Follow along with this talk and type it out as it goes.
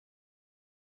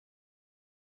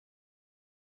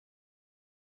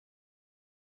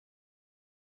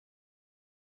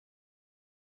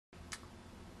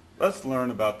Let's learn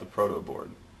about the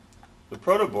protoboard. The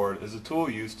protoboard is a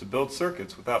tool used to build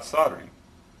circuits without soldering.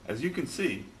 As you can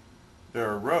see, there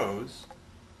are rows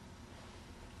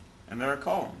and there are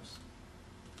columns.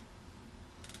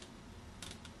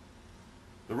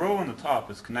 The row on the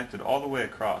top is connected all the way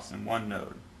across in one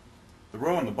node. The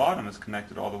row on the bottom is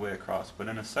connected all the way across, but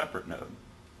in a separate node.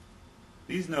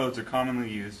 These nodes are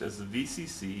commonly used as the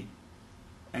VCC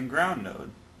and ground node.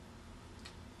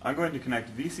 I'm going to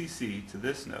connect VCC to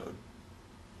this node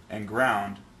and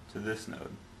ground to this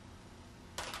node.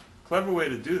 A clever way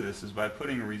to do this is by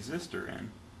putting a resistor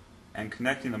in and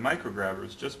connecting the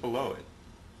micrograbbers just below it.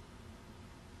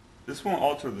 This won't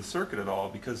alter the circuit at all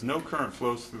because no current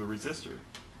flows through the resistor,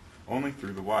 only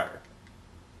through the wire.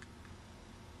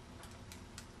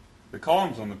 The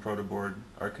columns on the protoboard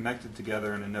are connected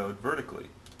together in a node vertically.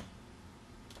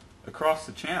 Across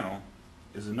the channel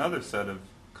is another set of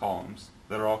columns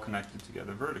that are all connected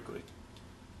together vertically.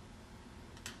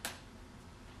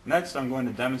 Next, I'm going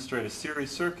to demonstrate a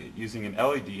series circuit using an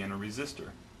LED and a resistor.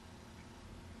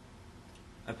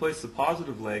 I place the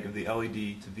positive leg of the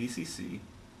LED to VCC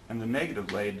and the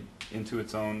negative leg into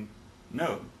its own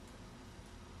node.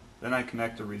 Then I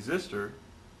connect a resistor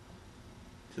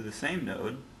to the same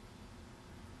node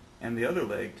and the other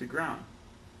leg to ground.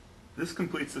 This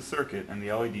completes the circuit and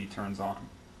the LED turns on.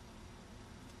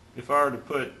 If I were to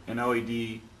put an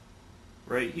LED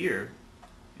right here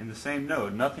in the same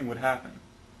node, nothing would happen.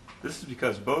 This is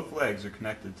because both legs are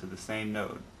connected to the same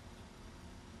node.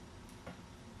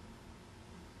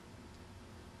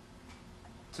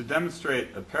 To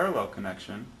demonstrate a parallel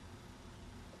connection,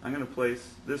 I'm going to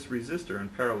place this resistor in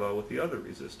parallel with the other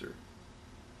resistor.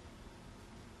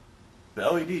 The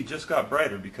LED just got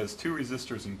brighter because two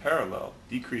resistors in parallel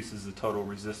decreases the total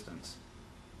resistance.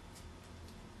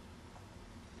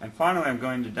 And finally, I'm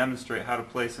going to demonstrate how to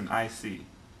place an IC.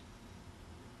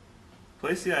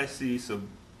 Place the IC so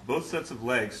both sets of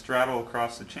legs straddle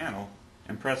across the channel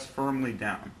and press firmly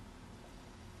down.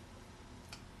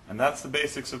 And that's the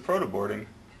basics of protoboarding.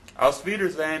 Auf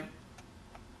Wiedersehen!